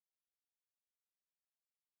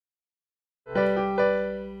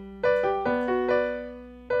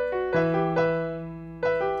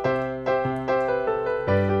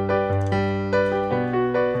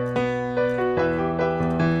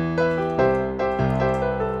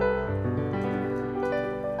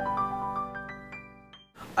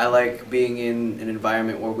I like being in an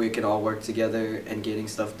environment where we can all work together and getting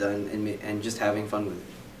stuff done and just having fun with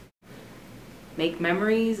it. Make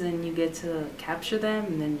memories and you get to capture them,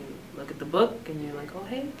 and then you look at the book and you're like, oh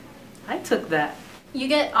hey, I took that. You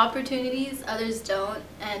get opportunities others don't,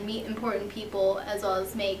 and meet important people, as well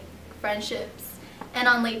as make friendships. And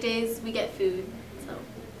on late days, we get food, so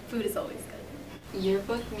food is always good.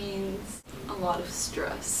 Yearbook means a lot of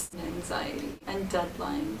stress and anxiety and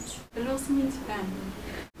deadlines, but it also means family.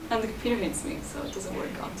 And the computer hates me, so it doesn't work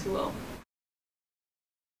out too well.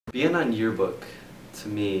 Being on yearbook to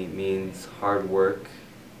me means hard work,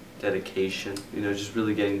 dedication, just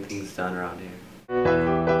really getting things done around here.